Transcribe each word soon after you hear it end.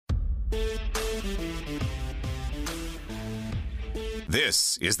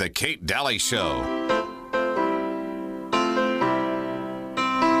This is the Kate Dalley Show.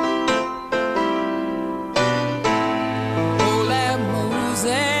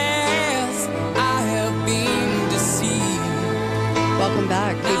 Welcome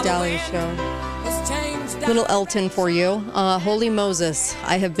back, Kate Dalley Show. Little Elton for you. Holy Moses,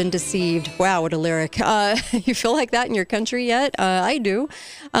 I have been deceived. Wow, what a lyric. You feel like that in your country yet? I do.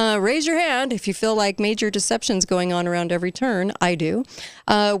 Raise your hand if you feel like major deceptions going on around every turn. I do.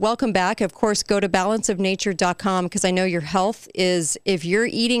 Welcome back. Of course, go to balanceofnature.com because I know your health is, if you're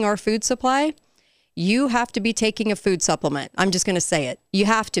eating our food supply, you have to be taking a food supplement. I'm just going to say it. You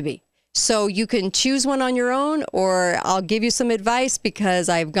have to be. So you can choose one on your own, or I'll give you some advice because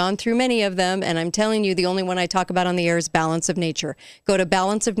I've gone through many of them, and I'm telling you the only one I talk about on the air is Balance of Nature. Go to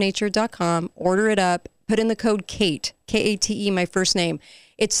balanceofnature.com, order it up, put in the code KATE, K-A-T-E, my first name.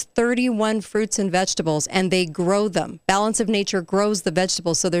 It's 31 fruits and vegetables, and they grow them. Balance of Nature grows the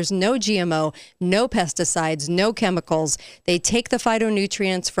vegetables, so there's no GMO, no pesticides, no chemicals. They take the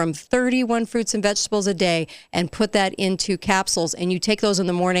phytonutrients from 31 fruits and vegetables a day and put that into capsules, and you take those in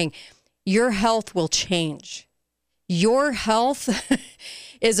the morning. Your health will change. Your health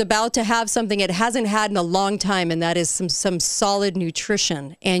is about to have something it hasn't had in a long time, and that is some solid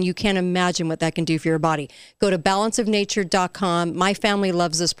nutrition. And you can't imagine what that can do for your body. Go to balanceofnature.com. My family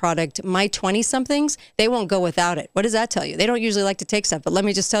loves this product. My 20-somethings, they won't go without it. What does that tell you? They don't usually like to take stuff, but let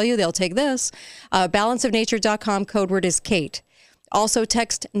me just tell you, they'll take this. Balanceofnature.com, code word is Kate. Also,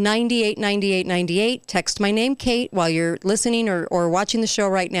 text 989898. Text my name, Kate, while you're listening or watching the show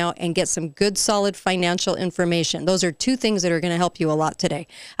right now, and get some good, solid financial information. Those are two things that are going to help you a lot today.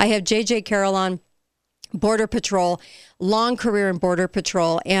 I have JJ Carrell on, Border Patrol, long career in Border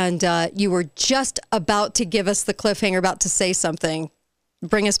Patrol, and you were just about to give us the cliffhanger, about to say something.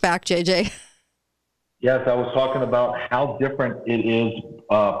 Bring us back, JJ. Yes, I was talking about how different it is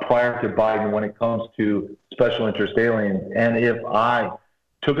prior to Biden when it comes to special interest aliens. And if I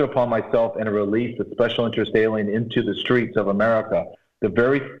took it upon myself and released a special interest alien into the streets of America, the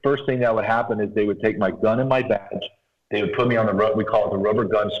very first thing that would happen is they would take my gun and my badge. They would put me on we call it the rubber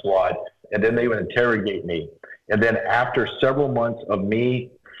gun squad, and then they would interrogate me. And then after several months of me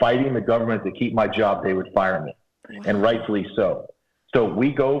fighting the government to keep my job, they would fire me, and rightfully so. So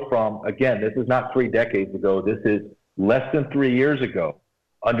we go from, again, this is not 3 decades ago. This is less than 3 years ago.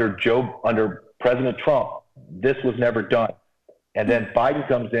 Under President Trump, this was never done. And then Biden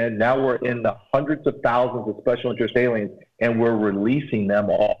comes in. Now we're in the hundreds of thousands of special interest aliens, and we're releasing them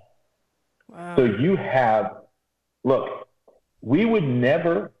all. Wow. So you have, look, we would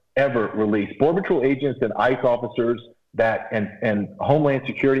never, ever release Border Patrol agents and ICE officers and Homeland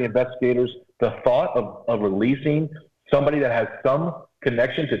Security investigators. The thought of releasing somebody that has some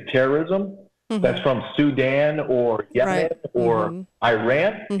connection to terrorism, that's from Sudan or Yemen or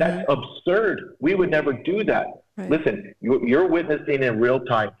Iran, that's absurd. We would never do that. Right. Listen, you're witnessing in real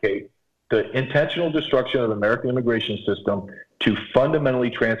time, Kate, the intentional destruction of the American immigration system to fundamentally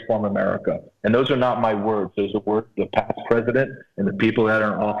transform America. And those are not my words. Those are words of the past president and the people that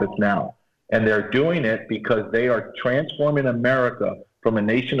are in office now. And they're doing it because they are transforming America from a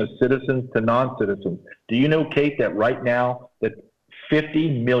nation of citizens to non-citizens. Do you know, Kate, that right now that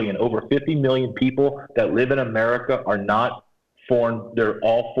over 50 million people that live in America are not foreign, they're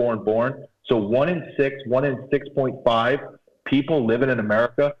all foreign born. So 1 in 6.5 people living in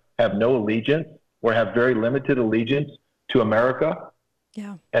America have no allegiance or have very limited allegiance to America.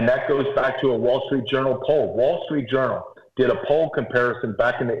 Yeah. And that goes back to a Wall Street Journal poll. Wall Street Journal did a poll comparison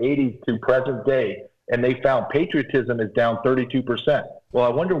back in the 80s to present day, and they found patriotism is down 32%. Well, I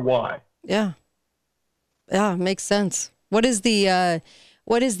wonder why. Yeah. Yeah, makes sense. What is the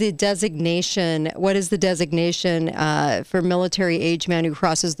designation? What is the designation for military age man who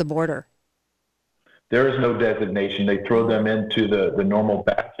crosses the border? There is no designation. They throw them into the normal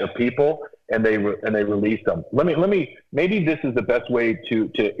batch of people, and they release them. Let me. Maybe this is the best way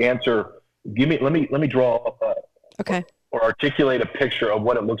to answer. Let me draw up or articulate a picture of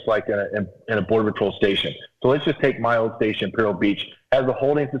what it looks like in a Border Patrol station. So let's just take my old station, Imperial Beach, has a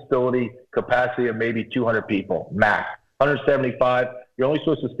holding facility capacity of maybe 200 people, max. 175, you're only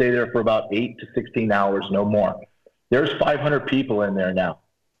supposed to stay there for about 8 to 16 hours, no more. There's 500 people in there now.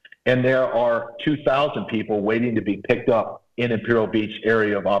 And there are 2,000 people waiting to be picked up in Imperial Beach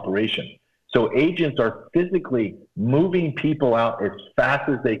area of operation. So agents are physically moving people out as fast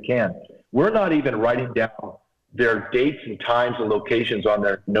as they can. We're not even writing down their dates and times and locations on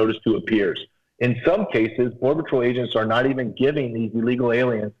their notice to appears. In some cases, Border Patrol agents are not even giving these illegal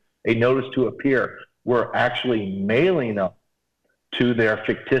aliens a notice to appear. We're actually mailing them to their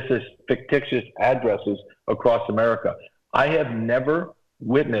fictitious addresses across America. I have never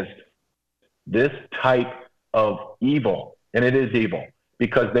witnessed this type of evil, and it is evil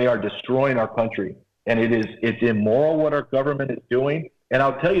because they are destroying our country, and it's immoral what our government is doing. And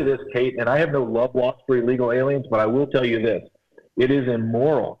I'll tell you this, Kate, and I have no love lost for illegal aliens, but I will tell you this: it is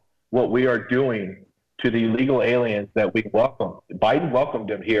immoral what we are doing to the illegal aliens that we welcome. Biden welcomed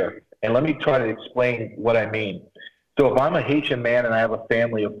them here, and let me try to explain what I mean. So if I'm a Haitian man and I have a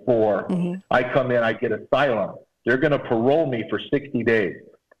family of 4, I come in, I get asylum. They're going to parole me for 60 days.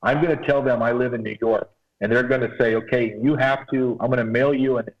 I'm going to tell them I live in New York, and they're going to say, okay, I'm going to mail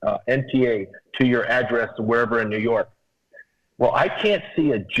you an NTA to your address wherever in New York. Well, I can't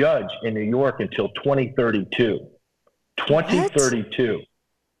see a judge in New York until 2032. 2032. What?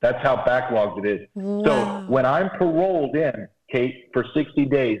 That's how backlogged it is. Wow. So when I'm paroled in, Kate, for 60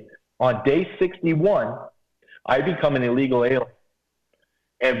 days, on day 61, I become an illegal alien.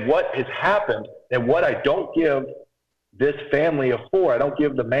 And what has happened, and what I don't give this family of 4, I don't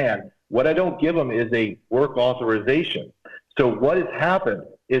give the man, what I don't give them is a work authorization. So what has happened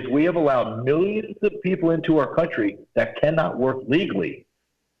is we have allowed millions of people into our country that cannot work legally.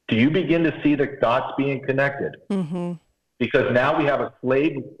 Do you begin to see the dots being connected? Mm-hmm. Because now we have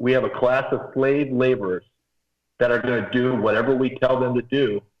a class of slave laborers that are going to do whatever we tell them to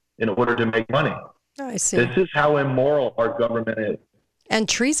do in order to make money. Oh, I see. This is how immoral our government is. And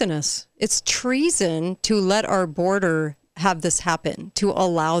treasonous. It's treason to let our border have this happen, to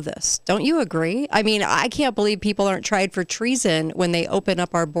allow this. Don't you agree? I mean, I can't believe people aren't tried for treason when they open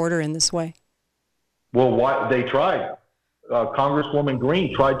up our border in this way. Well, they tried. Congresswoman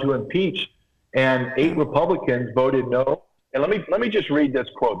Green tried to impeach, and 8 Republicans voted no. And let me just read this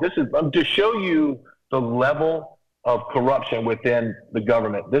quote. This is to show you the level of corruption within the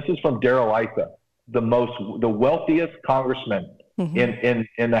government. This is from Darrell Issa, the wealthiest congressman in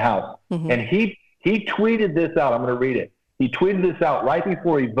the House. And he tweeted this out. I'm going to read it. He tweeted this out right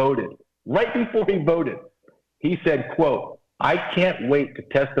before he voted. Right before he voted. He said, quote, "I can't wait to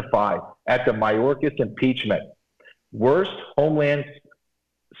testify at the Mayorkas impeachment. Worst Homeland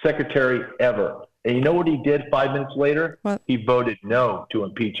Secretary ever." And you know what he did 5 minutes later? What? He voted no to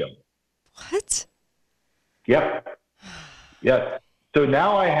impeach him. What? Yep. Yes. So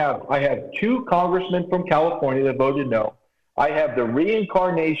now I have 2 congressmen from California that voted no. I have the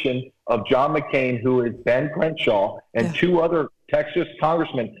reincarnation of John McCain, who is Ben Crenshaw, and 2 other Texas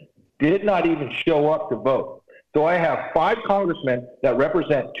congressmen did not even show up to vote. So I have 5 congressmen that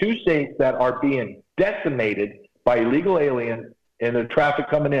represent 2 states that are being decimated by illegal aliens and the traffic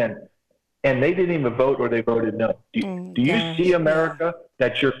coming in, and they didn't even vote, or they voted no. Do you see, America,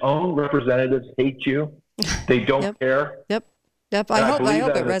 that your own representatives hate you? They don't care? Yep. I hope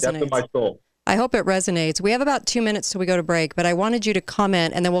it resonates. Of my soul. I hope it resonates. We have about 2 minutes till we go to break, but I wanted you to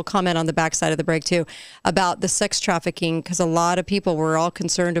comment, and then we'll comment on the backside of the break too, about the sex trafficking, because a lot of people were all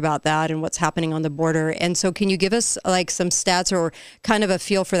concerned about that and what's happening on the border. And so can you give us like some stats or kind of a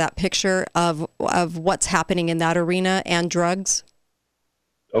feel for that picture of what's happening in that arena and drugs?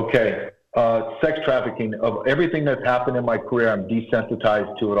 Okay. Sex trafficking, of everything that's happened in my career, I'm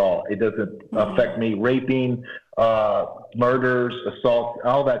desensitized to it all. It doesn't affect me. Raping, murders, assault,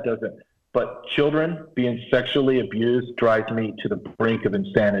 all that doesn't. But children being sexually abused drives me to the brink of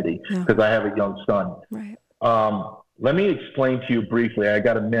insanity because I have a young son. Right. Let me explain to you briefly. I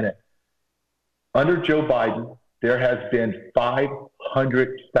got a minute. Under Joe Biden, there has been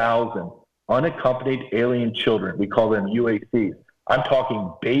 500,000 unaccompanied alien children. We call them UACs. I'm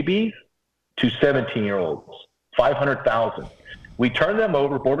talking babies to 17-year-olds, 500,000. We turn them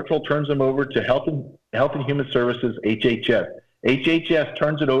over, Border Patrol turns them over to Health and Human Services, HHS. HHS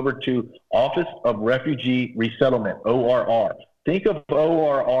turns it over to Office of Refugee Resettlement, ORR. Think of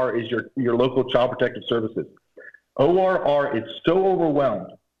ORR as your local Child Protective Services. ORR is so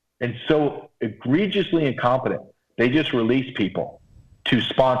overwhelmed and so egregiously incompetent, they just release people to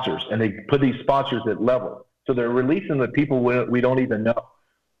sponsors, and they put these sponsors at level. So they're releasing the people we don't even know.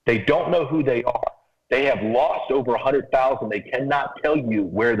 They don't know who they are. They have lost over 100,000. They cannot tell you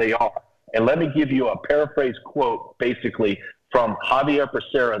where they are. And let me give you a paraphrase quote, basically, from Javier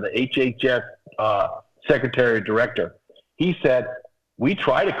Becerra, the HHS Secretary Director. He said, "We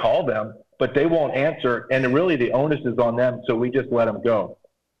try to call them, but they won't answer, and really the onus is on them, so we just let them go."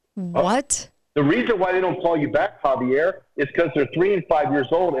 What? The reason why they don't call you back, Javier, is because they're 3 and 5 years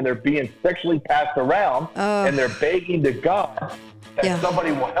old and they're being sexually passed around, and they're begging to God that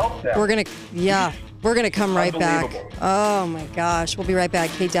somebody will help them. We're gonna come right back. Oh my gosh, we'll be right back.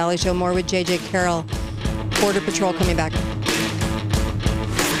 Kate Dalley Show, more with JJ Carrell. Border Patrol coming back.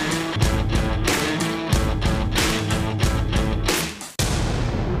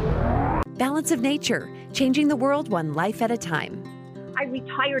 Balance of nature. changing the world one life at a time. I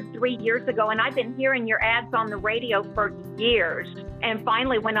retired 3 years ago, and I've been hearing your ads on the radio for years. And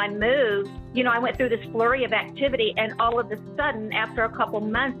finally, when I moved, I went through this flurry of activity, and all of a sudden, after a couple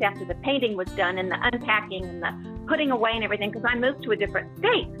months after the painting was done and the unpacking and the putting away and everything, because I moved to a different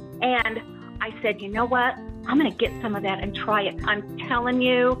state, and I said, you know what? I'm going to get some of that and try it. I'm telling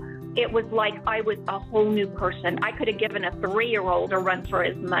you, it was like I was a whole new person. I could have given a 3-year-old a run for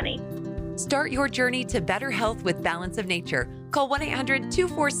his money. Start your journey to better health with Balance of Nature. Call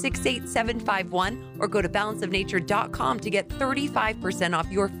 1-800-246-8751 or go to balanceofnature.com to get 35%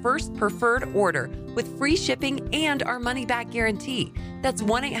 off your first preferred order with free shipping and our money-back guarantee. That's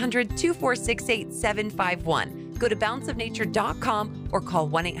 1-800-246-8751. Go to balanceofnature.com or call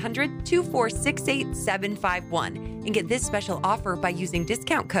 1-800-246-8751 and get this special offer by using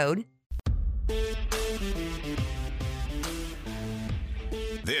discount code.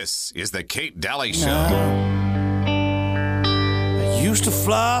 This is the Kate Dalley Show. I used to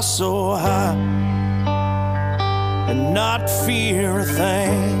fly so high and not fear a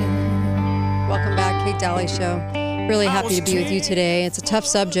thing. Welcome back, Kate Dalley Show. Really happy to be with you today. It's a tough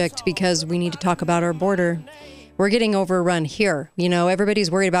subject because we need to talk about our border. We're getting overrun here.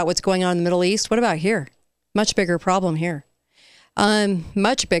 Everybody's worried about what's going on in the Middle East. What about here? Much bigger problem here.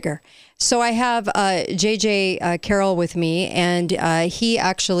 Much bigger. So I have J.J. Carrell with me, and he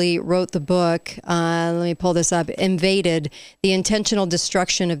actually wrote the book, let me pull this up, Invaded, The Intentional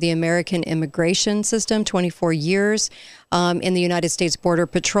Destruction of the American Immigration System, 24 years in the United States Border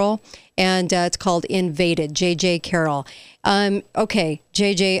Patrol, and it's called Invaded, J.J. Carrell. Okay,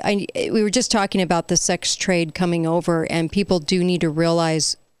 J.J., we were just talking about the sex trade coming over, and people do need to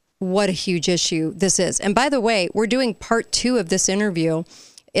realize what a huge issue this is. And by the way, we're doing part 2 of this interview.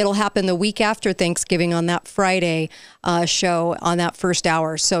 It'll happen the week after Thanksgiving on that Friday show on that first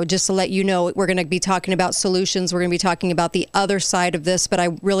hour. So just to let you know, we're going to be talking about solutions. We're going to be talking about the other side of this, but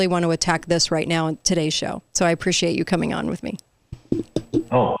I really want to attack this right now in today's show. So I appreciate you coming on with me.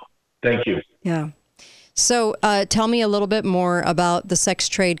 Oh, thank you. Yeah. So tell me a little bit more about the sex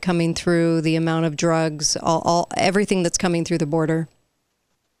trade coming through, the amount of drugs, everything that's coming through the border.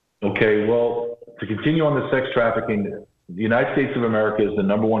 Okay, well, to continue on the sex trafficking, the United States of America is the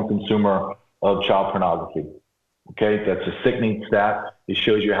 #1 consumer of child pornography. Okay, that's a sickening stat. It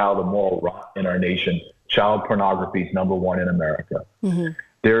shows you how the moral rot in our nation. Child pornography is #1 in America. Mm-hmm.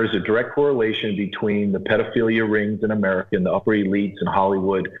 There is a direct correlation between the pedophilia rings in America and the upper elites in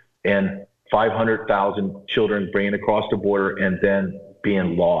Hollywood and 500,000 children bringing across the border and then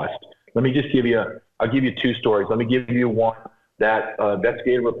being lost. Let me just I'll give you 2 stories. Let me give you one. That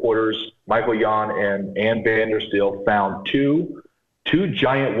investigative reporters, Michael Yon and Ann Vandersteel, found two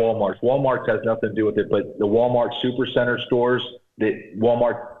giant Walmarts. Walmart has nothing to do with it, but the Walmart Supercenter stores that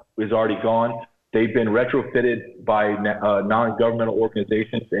Walmart is already gone, they've been retrofitted by non-governmental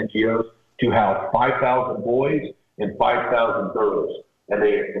organizations, NGOs, to house 5,000 boys and 5,000 girls. And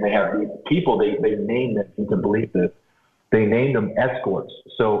they have these people, they named them, you can believe this, they named them escorts.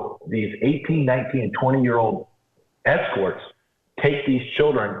 So these 18, 19, and 20-year-old escorts take these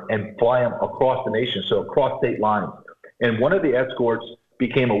children and fly them across the nation, so across state lines. And one of the escorts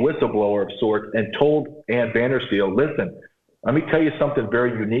became a whistleblower of sorts and told Ann Vandersteel, listen, let me tell you something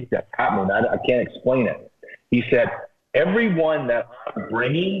very unique that's happening. I can't explain it. He said, everyone that I'm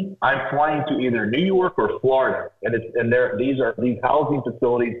bringing, I'm flying to either New York or Florida. These housing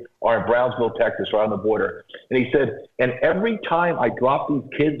facilities are in Brownsville, Texas, right on the border. And he said, and every time I drop these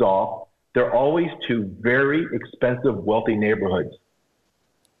kids off, they're always to very expensive, wealthy neighborhoods.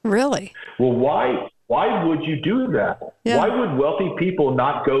 Really? Well, why would you do that? Yeah. Why would wealthy people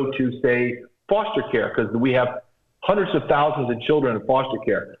not go to, say, foster care? Because we have hundreds of thousands of children in foster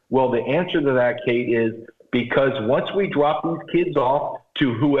care. Well, the answer to that, Kate, is because once we drop these kids off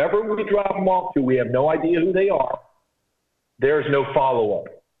to whoever we drop them off to, we have no idea who they are. There's no follow-up.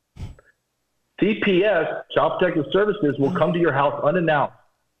 CPS, Child Protective Services, will come to your house unannounced.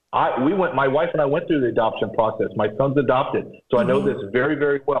 My wife and I went through the adoption process. My son's adopted, so I know this very,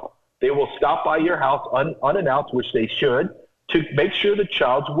 very well. They will stop by your house unannounced, which they should, to make sure the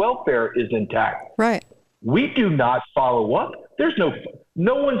child's welfare is intact. Right. We do not follow up. There's no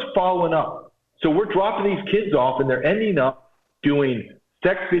one's following up. So we're dropping these kids off, and they're ending up doing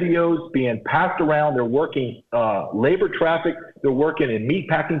sex videos, being passed around. They're working labor traffic. They're working in meat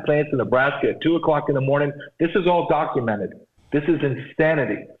packing plants in Nebraska at 2 o'clock in the morning. This is all documented. This is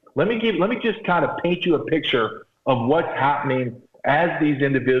insanity. Let me just kind of paint you a picture of what's happening as these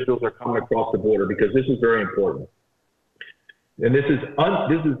individuals are coming across the border, because this is very important. And this is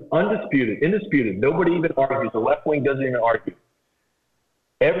undisputed, indisputed. Nobody even argues. The left wing doesn't even argue.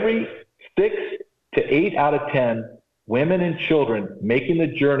 Every 6 to 8 out of 10 women and children making the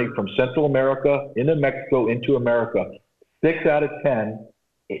journey from Central America into Mexico into America, 6 out of 10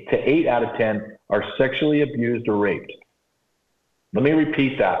 to 8 out of 10 are sexually abused or raped. Let me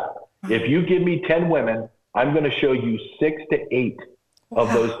repeat that. If you give me 10 women, I'm going to show you 6 to 8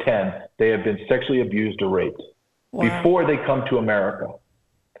 of those 10, they have been sexually abused or raped before they come to America.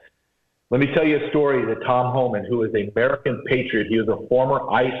 Let me tell you a story that Tom Homan, who is an American patriot, he was a former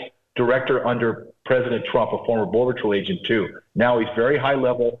ICE director under President Trump, a former Border Patrol agent too. Now he's very high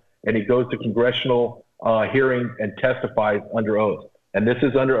level, and he goes to congressional hearings and testifies under oath. And this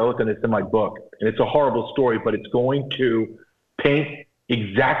is under oath, and it's in my book. And it's a horrible story, but it's going to paint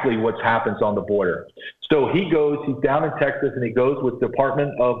exactly what happens on the border. So he's down in Texas, and he goes with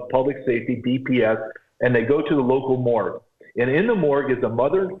Department of Public Safety, DPS, and they go to the local morgue. And in the morgue is a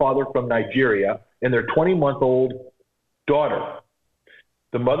mother and father from Nigeria and their 20-month-old daughter.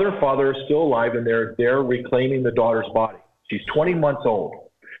 The mother and father are still alive, and they're there reclaiming the daughter's body. She's 20 months old.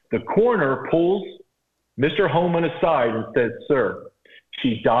 The coroner pulls Mr. Homan aside and says, "Sir,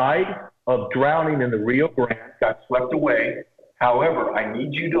 she died of drowning in the Rio Grande, got swept away. However, I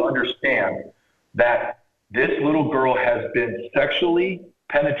need you to understand that this little girl has been sexually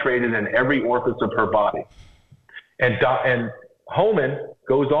penetrated in every orifice of her body." And Homan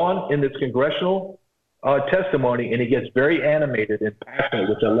goes on in this congressional testimony, and he gets very animated and passionate,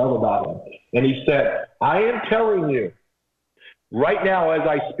 which I love about him. And he said, "I am telling you, right now as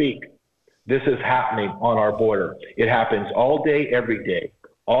I speak, this is happening on our border. It happens all day, every day,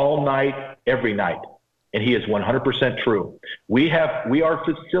 all night, every night." And he is 100% true. We are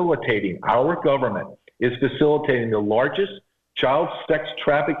facilitating, our government is facilitating the largest child sex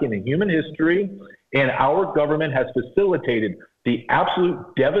trafficking in human history, and our government has facilitated the absolute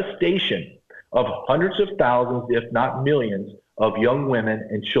devastation of hundreds of thousands, if not millions, of young women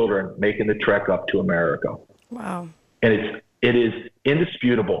and children making the trek up to America. Wow. And it is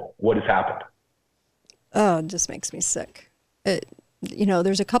indisputable what has happened. Oh, it just makes me sick.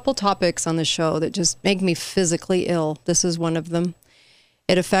 There's a couple topics on the show that just make me physically ill. This is one of them.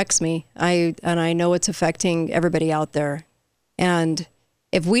 It affects me. I know it's affecting everybody out there. And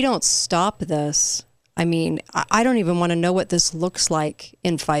if we don't stop this, I mean, I don't even want to know what this looks like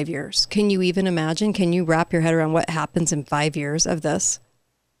in 5 years. Can you even imagine? Can you wrap your head around what happens in 5 years of this?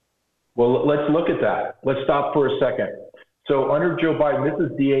 Well, let's look at that. Let's stop for a second. So under Joe Biden, this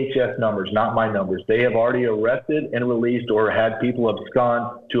is DHS numbers, not my numbers. They have already arrested and released or had people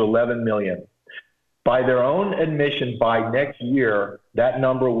abscond to 11 million. By their own admission, by next year, that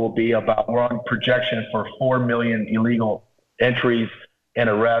number will be we're on projection for 4 million illegal entries and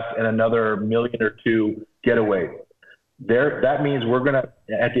arrests and another million or two getaways. That means we're going to,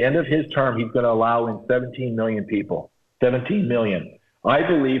 at the end of his term, he's going to allow in 17 million people, 17 million. I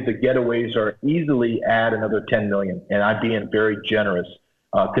believe the getaways are easily add another 10 million, and I'm being very generous,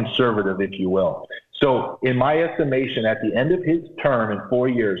 conservative, if you will. So in my estimation, at the end of his term in 4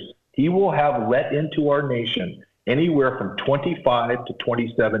 years, he will have let into our nation anywhere from 25 to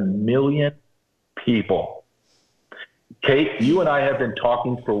 27 million people. Kate, you and I have been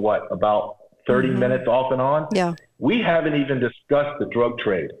talking for about 30 minutes off and on? Yeah. We haven't even discussed the drug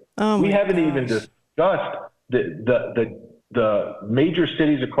trade. We haven't even discussed the major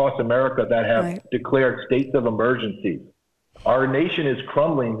cities across America that have declared states of emergency. Our nation is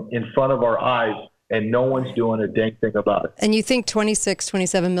crumbling in front of our eyes, and no one's doing a dang thing about it. And you think 26,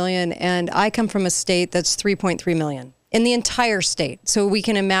 27 million, and I come from a state that's 3.3 million in the entire state. So we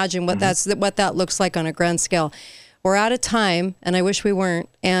can imagine what that looks like on a grand scale. We're out of time, and I wish we weren't.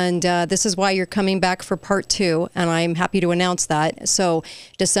 And this is why you're coming back for part 2, and I'm happy to announce that. So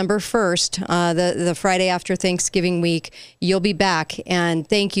December 1st, the Friday after Thanksgiving week, you'll be back. And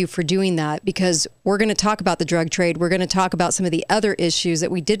thank you for doing that, because we're going to talk about the drug trade. We're going to talk about some of the other issues that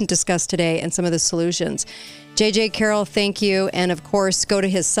we didn't discuss today and some of the solutions. JJ Carrell, thank you. And of course, go to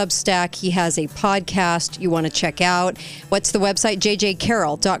his Substack. He has a podcast you want to check out. What's the website?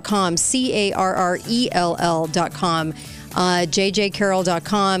 jjcarrell.com, CARRELL.com.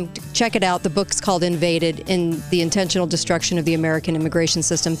 jjcarrell.com. Check it out. The book's called Invaded: In the Intentional Destruction of the American Immigration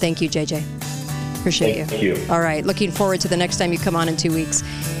System. Thank you, JJ. Appreciate you. Thank you. All right. Looking forward to the next time you come on in 2 weeks.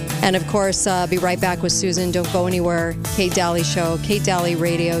 And of course, be right back with Susan. Don't go anywhere. Kate Dalley Show,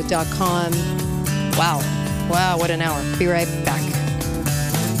 katedalleyradio.com. Wow, what an hour. Be right back.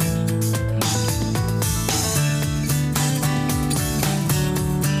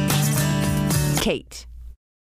 Kate.